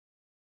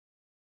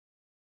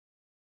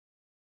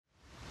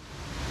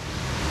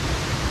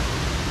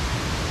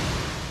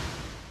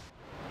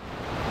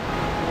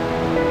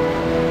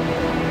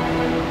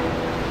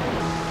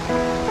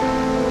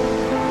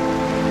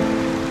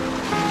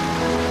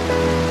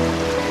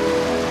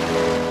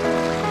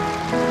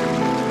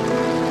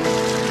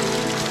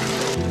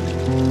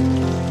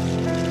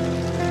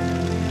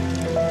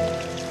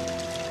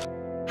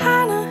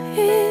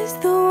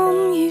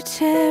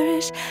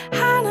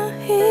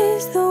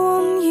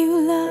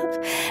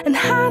And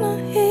Hannah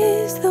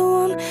is the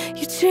one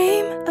you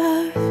dream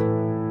of,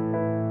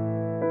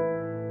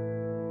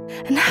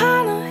 and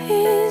Hannah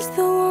is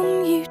the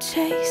one you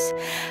chase.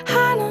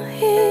 Hannah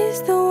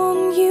is the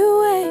one you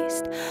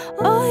waste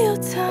all your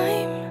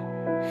time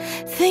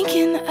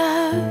thinking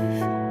of.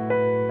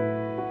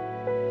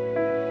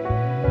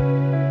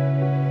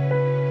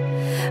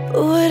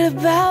 But what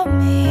about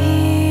me?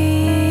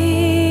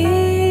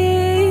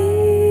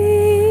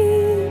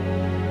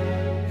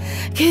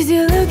 'Cause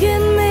you look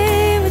at me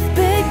with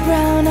big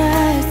brown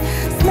eyes,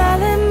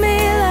 smile at me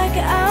like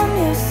I'm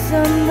your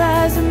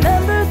sunrise.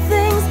 Remember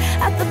things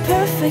at the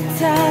perfect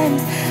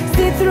times,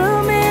 see through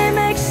me,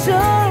 make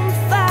sure I'm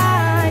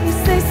fine. You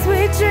say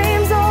sweet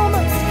dreams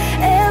almost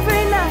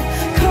every night,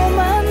 call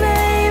my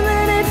name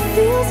and it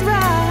feels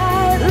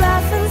right.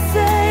 Laugh and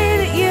say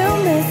that you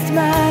missed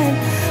mine,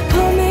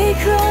 pull me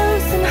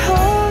close and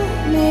hold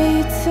me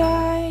tight.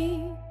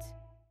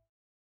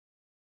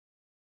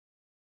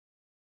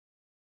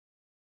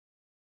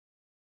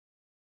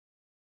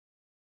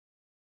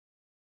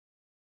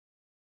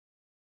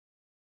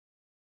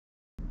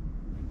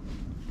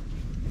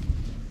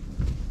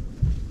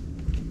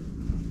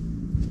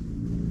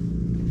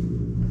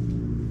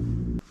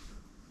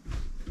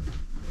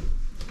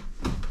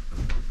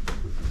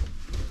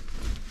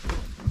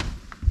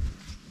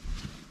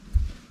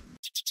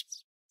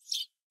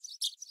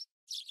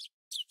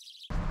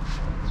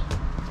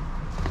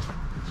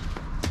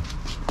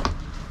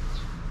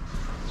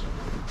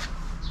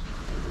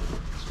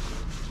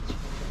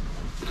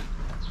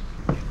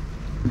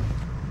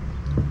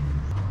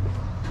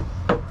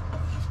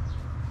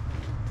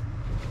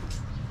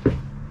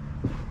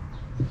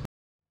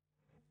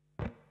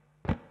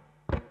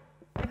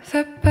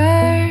 The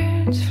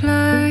birds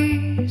fly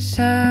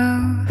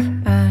south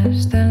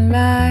as the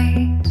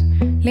light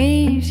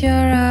leaves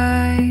your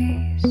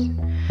eyes.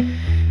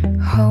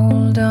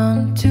 Hold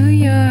on to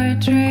your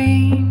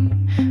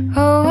dream.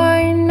 Oh,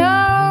 I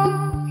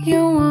know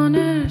you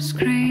wanna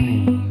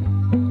scream.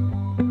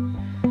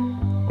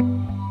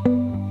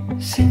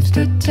 Since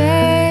the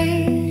day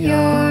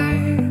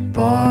you're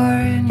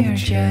born,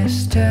 you're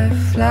just a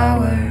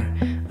flower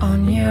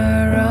on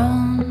your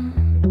own,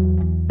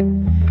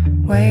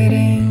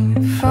 waiting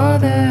for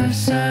the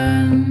sun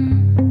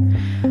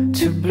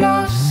to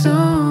blossom,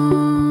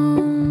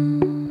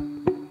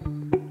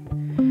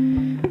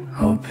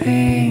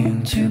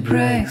 hoping to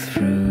break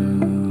through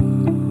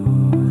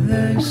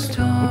the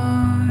storm.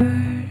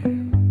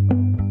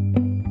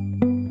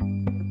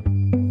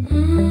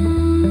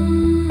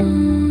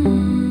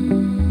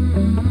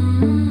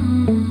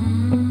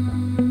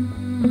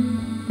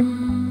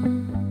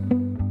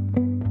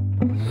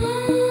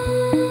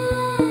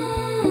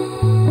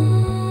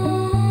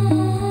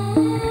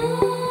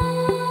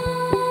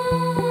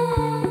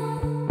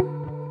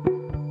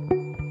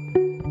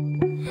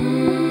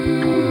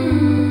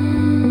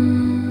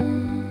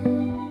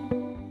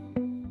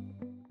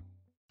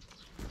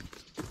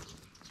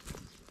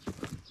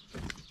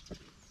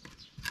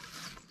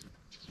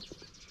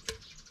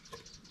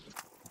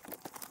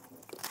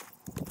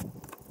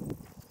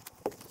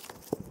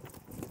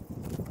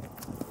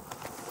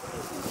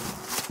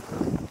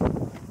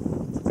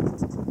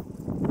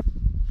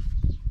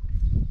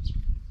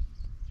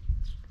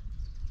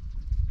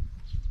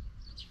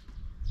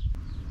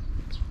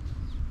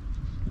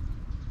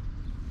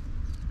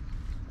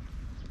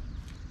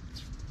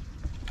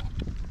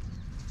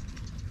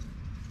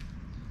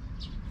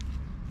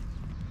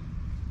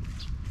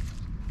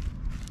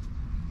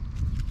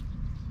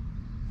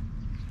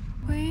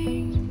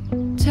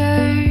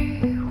 Winter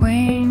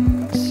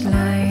wings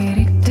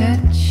lightly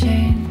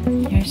touching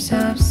your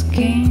soft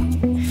skin.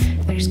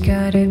 There's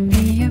gotta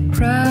be a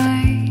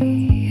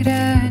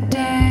brighter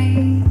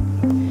day,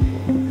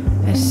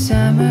 a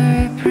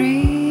summer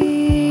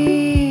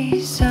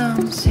breeze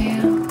on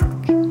silk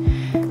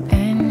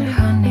and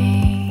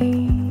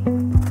honey,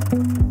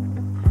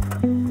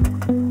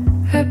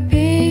 a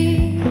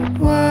big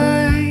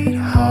white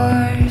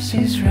horse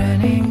is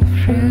running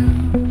through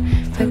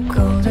the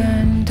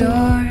golden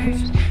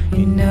doors.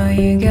 You know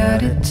you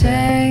gotta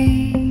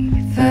take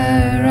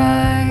the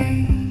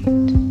ride.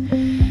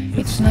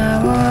 It's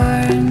now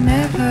or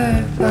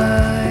never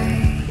by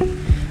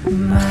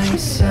my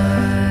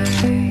side.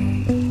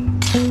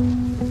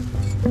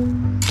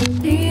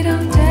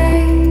 Little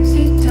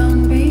Daisy,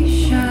 don't be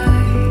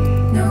shy.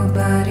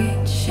 Nobody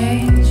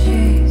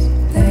changes,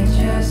 they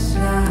just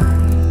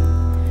lie.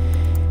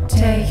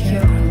 Take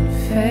your own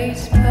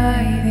face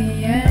by the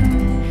end.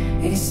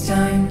 It's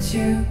time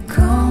to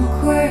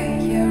conquer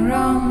your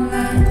own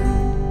land.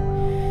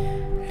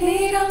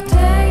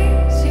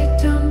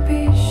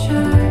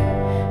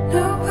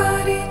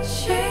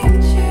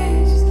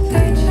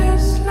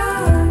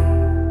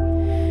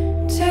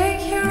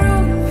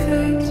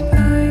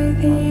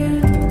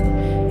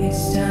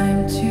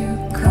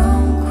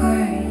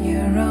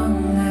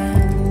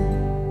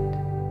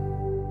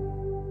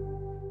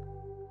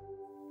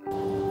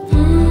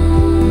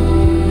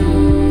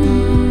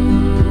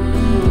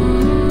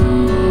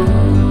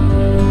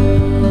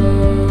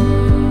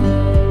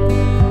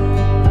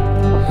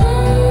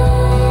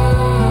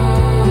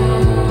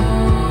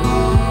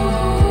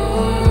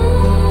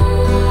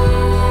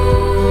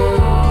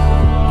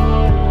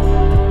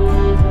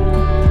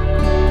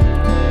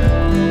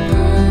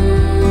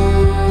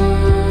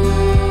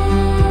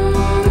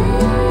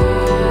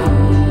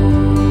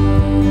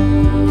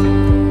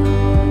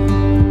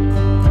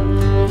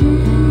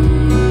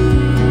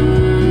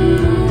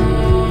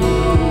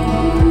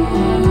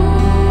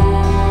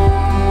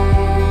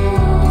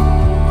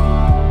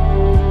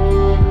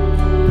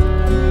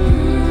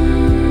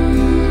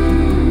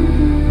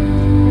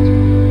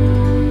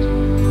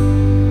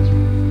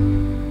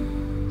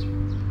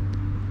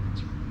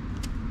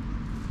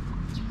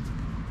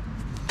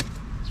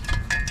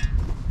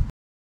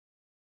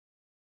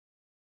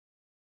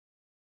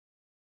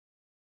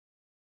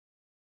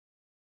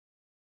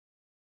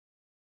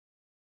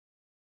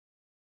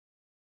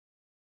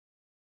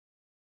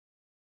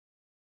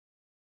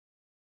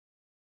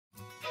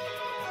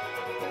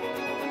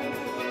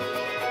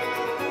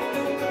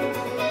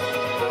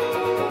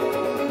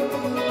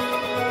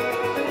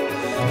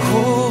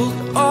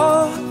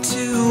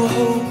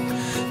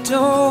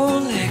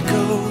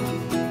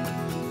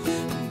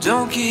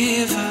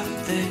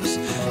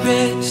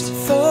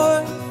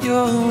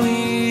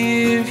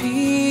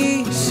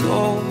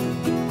 go,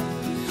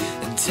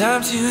 and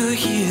time to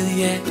heal,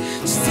 yet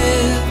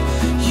still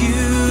you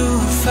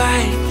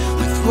fight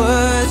with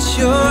what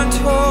you're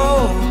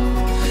told,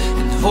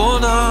 and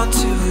hold on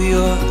to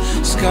your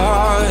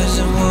scars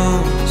and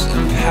wounds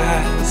and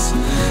past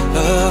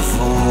of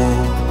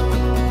old.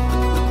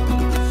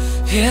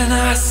 And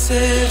I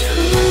said,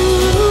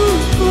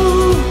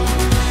 ooh,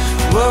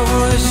 what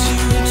would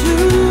you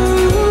do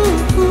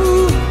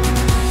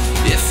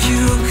if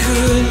you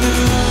could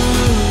lose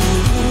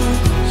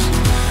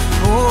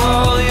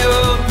all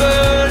your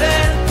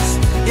burdens?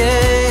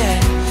 Yeah.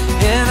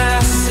 And I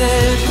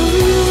said,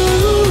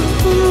 ooh,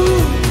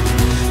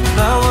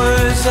 my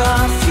words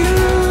are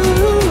few,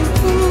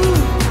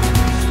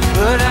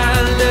 but I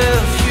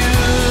love you.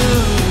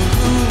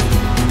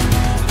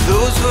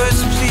 Those words,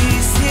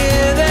 please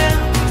hear them.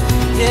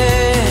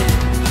 Yeah.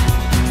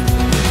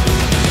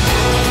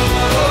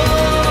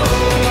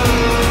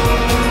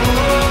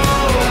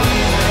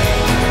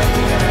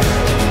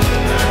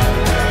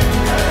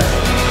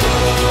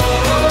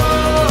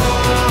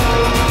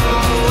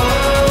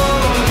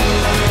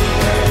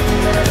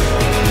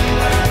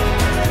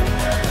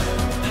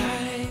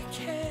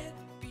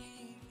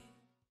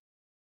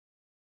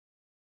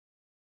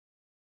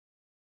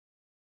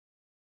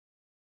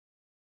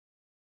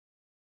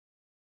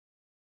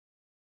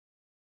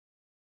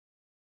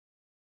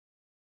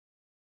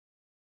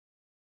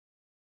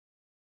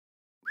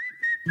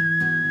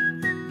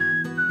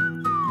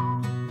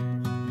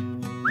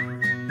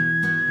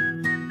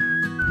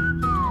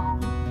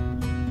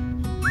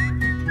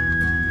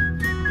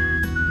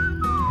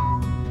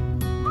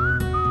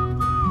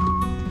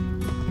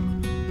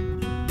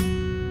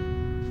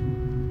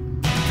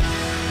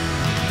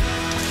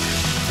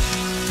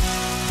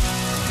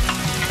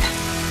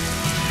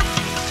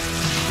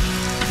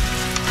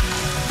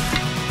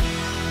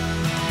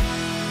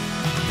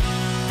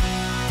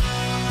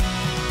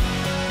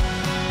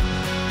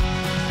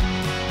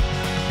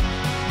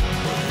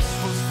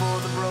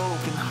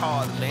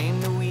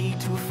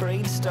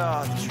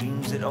 The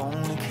dreams that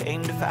only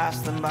came to pass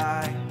them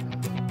by.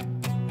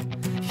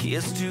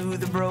 Here's to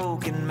the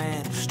broken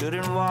man who stood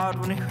and walked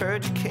when he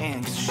heard you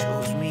can, 'cause it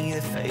shows me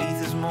that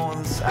faith is more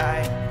than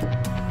sight.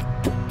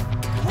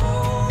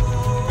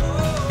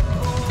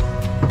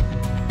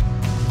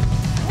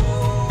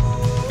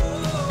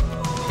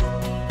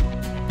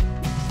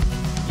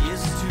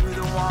 Here's to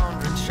the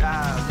wandering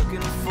child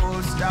looking for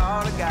a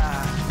star to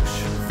guide,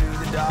 pushing through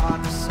the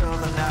darkness of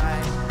the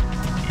night.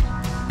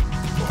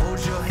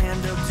 Hold your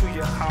hand up to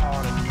your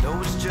heart, I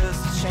know it's just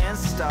a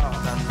chance to start.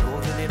 I know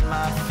that it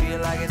might feel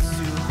like it's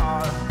too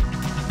hard.